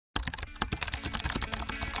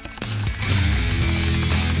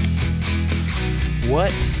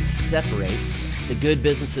What separates the good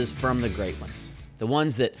businesses from the great ones? The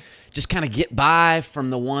ones that just kind of get by from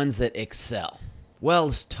the ones that excel? Well,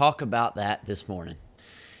 let's talk about that this morning.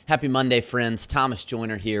 Happy Monday, friends. Thomas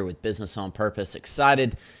Joyner here with Business on Purpose.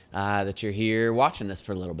 Excited that you're here watching this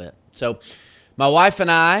for a little bit. So my wife and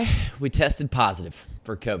I, we tested positive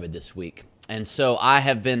for COVID this week. And so I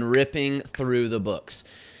have been ripping through the books.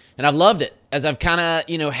 And I've loved it as I've kind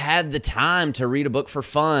of, had the time to read a book for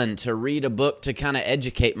fun, to read a book to kind of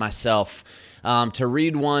educate myself, to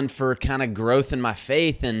read one for kind of growth in my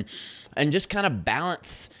faith and just kind of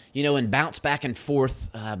balance, and bounce back and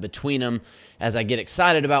forth between them as I get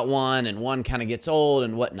excited about one and one kind of gets old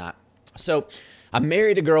and whatnot. So I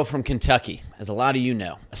married a girl from Kentucky, as a lot of you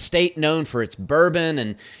know, a state known for its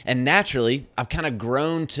bourbon, and naturally, I've kind of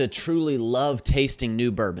grown to truly love tasting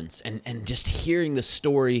new bourbons and just hearing the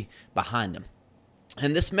story behind them.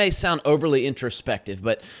 And this may sound overly introspective,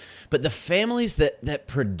 but the families that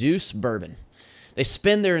produce bourbon, they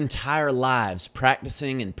spend their entire lives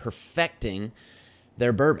practicing and perfecting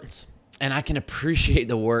their bourbons, and I can appreciate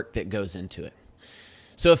the work that goes into it.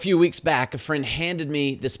 So a few weeks back, a friend handed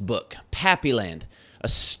me this book, Pappyland, A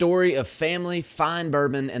Story of Family, Fine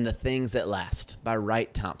Bourbon, and the Things That Last by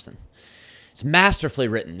Wright Thompson. It's masterfully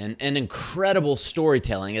written and incredible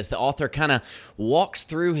storytelling as the author kind of walks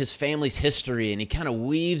through his family's history and he kind of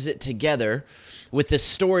weaves it together with this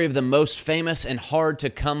story of the most famous and hard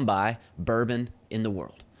to come by bourbon in the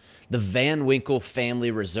world, the Van Winkle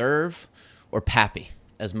Family Reserve, or Pappy,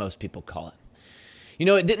 as most people call it.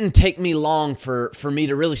 It didn't take me long for me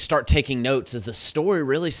to really start taking notes as the story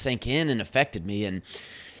really sank in and affected me. And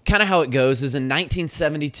kind of how it goes is in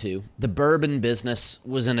 1972, the bourbon business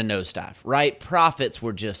was in a nosedive, right? Profits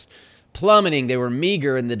were just plummeting. They were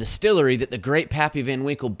meager, and the distillery that the great Pappy Van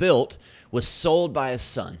Winkle built was sold by his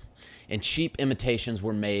son, and cheap imitations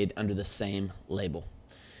were made under the same label.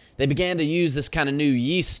 They began to use this kind of new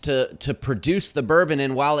yeast to produce the bourbon,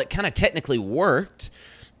 and while it kind of technically worked,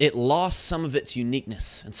 it lost some of its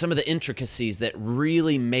uniqueness and some of the intricacies that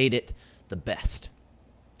really made it the best.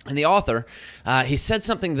 And the author, he said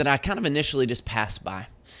something that I kind of initially just passed by.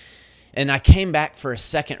 And I came back for a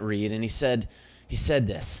second read, and he said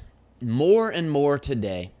this: more and more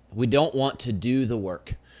today, we don't want to do the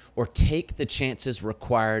work or take the chances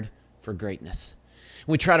required for greatness.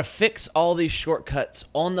 We try to fix all these shortcuts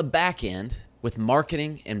on the back end with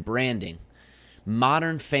marketing and branding,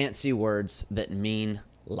 modern fancy words that mean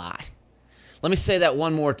lie. Let me say that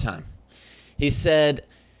one more time. He said,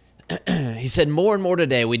 more and more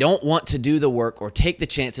today, we don't want to do the work or take the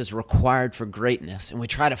chances required for greatness, and we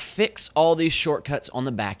try to fix all these shortcuts on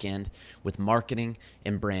the back end with marketing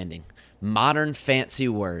and branding, modern fancy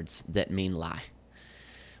words that mean lie.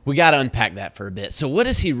 We got to unpack that for a bit. So what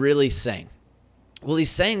is he really saying? Well,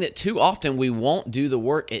 he's saying that too often we won't do the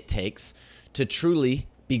work it takes to truly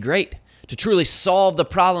be great, to truly solve the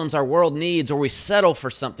problems our world needs, or we settle for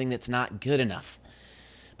something that's not good enough.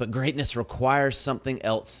 But greatness requires something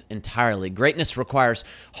else entirely. Greatness requires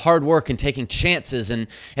hard work and taking chances. And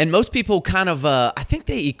most people kind of, I think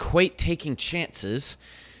they equate taking chances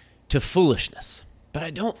to foolishness. But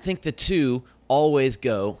I don't think the two always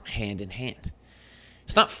go hand in hand.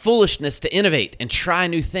 It's not foolishness to innovate and try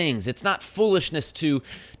new things. It's not foolishness to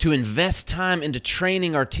invest time into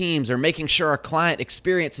training our teams or making sure our client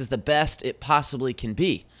experience is the best it possibly can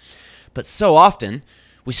be. But so often,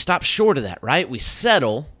 we stop short of that, right? We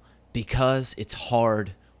settle because it's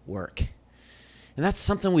hard work. And that's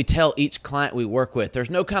something we tell each client we work with. There's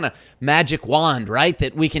no kind of magic wand, right,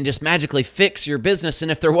 that we can just magically fix your business.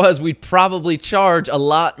 And if there was, we'd probably charge a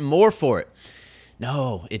lot more for it.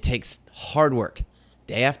 No, it takes hard work.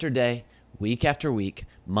 Day after day, week after week,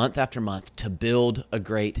 month after month to build a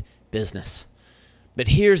great business. But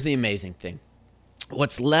here's the amazing thing.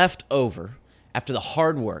 What's left over after the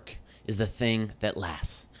hard work is the thing that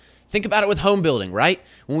lasts. Think about it with home building, right?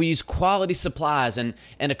 When we use quality supplies and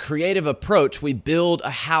a creative approach, we build a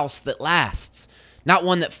house that lasts. Not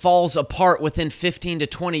one that falls apart within 15 to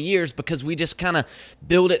 20 years because we just kind of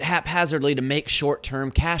build it haphazardly to make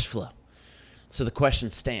short-term cash flow. So the question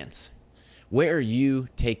stands. Where are you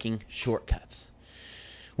taking shortcuts?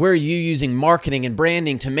 Where are you using marketing and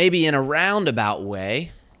branding to maybe in a roundabout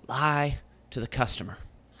way lie to the customer?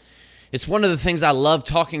 It's one of the things I love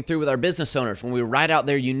talking through with our business owners when we write out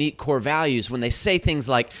their unique core values, when they say things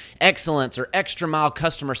like excellence or extra mile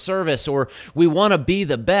customer service or we want to be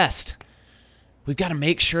the best. We've got to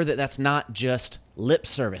make sure that that's not just lip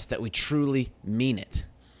service, that we truly mean it.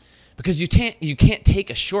 Because you can't take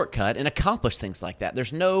a shortcut and accomplish things like that.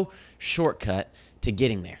 There's no shortcut to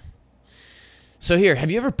getting there. So here, have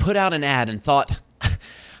you ever put out an ad and thought,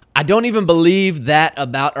 I don't even believe that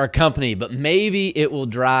about our company, but maybe it will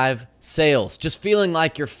drive sales. Just feeling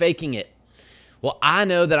like you're faking it. Well, I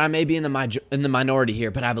know that I may be in the minority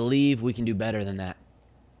here, but I believe we can do better than that.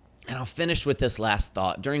 And I'll finish with this last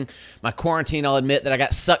thought. During my quarantine, I'll admit that I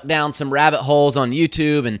got sucked down some rabbit holes on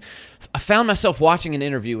YouTube, and I found myself watching an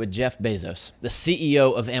interview with Jeff Bezos, the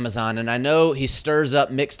CEO of Amazon, and I know he stirs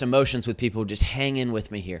up mixed emotions with people. Just hang in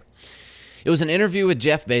with me here. It was an interview with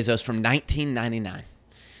Jeff Bezos from 1999,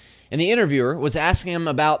 and the interviewer was asking him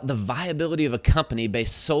about the viability of a company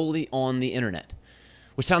based solely on the internet,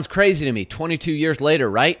 which sounds crazy to me 22 years later,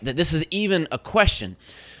 right? That this is even a question.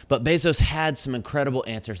 But Bezos had some incredible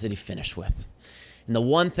answers that he finished with. And the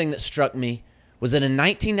one thing that struck me was that in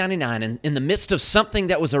 1999, in the midst of something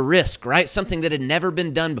that was a risk, right? Something that had never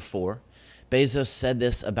been done before, Bezos said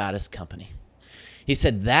this about his company. He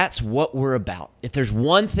said, that's what we're about. If there's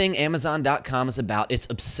one thing Amazon.com is about, it's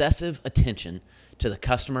obsessive attention to the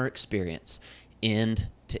customer experience, end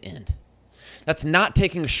to end. That's not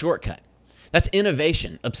taking a shortcut. That's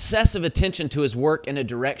innovation, obsessive attention to his work in a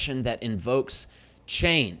direction that invokes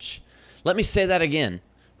change. Let me say that again,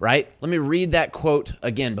 right? Let me read that quote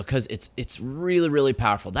again because it's really, really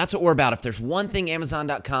powerful. That's what we're about. If there's one thing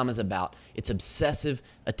Amazon.com is about, it's obsessive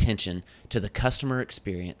attention to the customer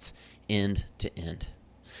experience end to end.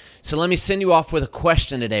 So let me send you off with a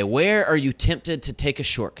question today. Where are you tempted to take a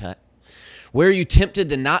shortcut? Where are you tempted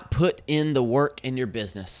to not put in the work in your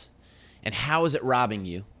business? And how is it robbing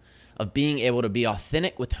you of being able to be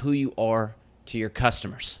authentic with who you are to your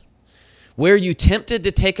customers? Where are you tempted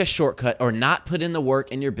to take a shortcut or not put in the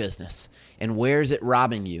work in your business? And where is it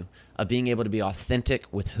robbing you of being able to be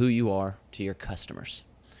authentic with who you are to your customers?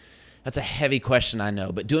 That's a heavy question, I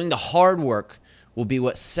know, but doing the hard work will be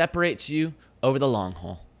what separates you over the long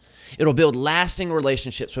haul. It'll build lasting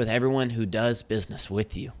relationships with everyone who does business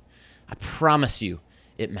with you. I promise you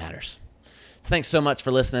it matters. Thanks so much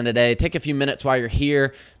for listening today. Take a few minutes while you're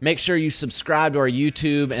here. Make sure you subscribe to our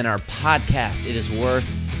YouTube and our podcast. It is worth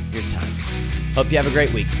your time. Hope you have a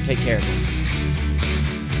great week. Take care.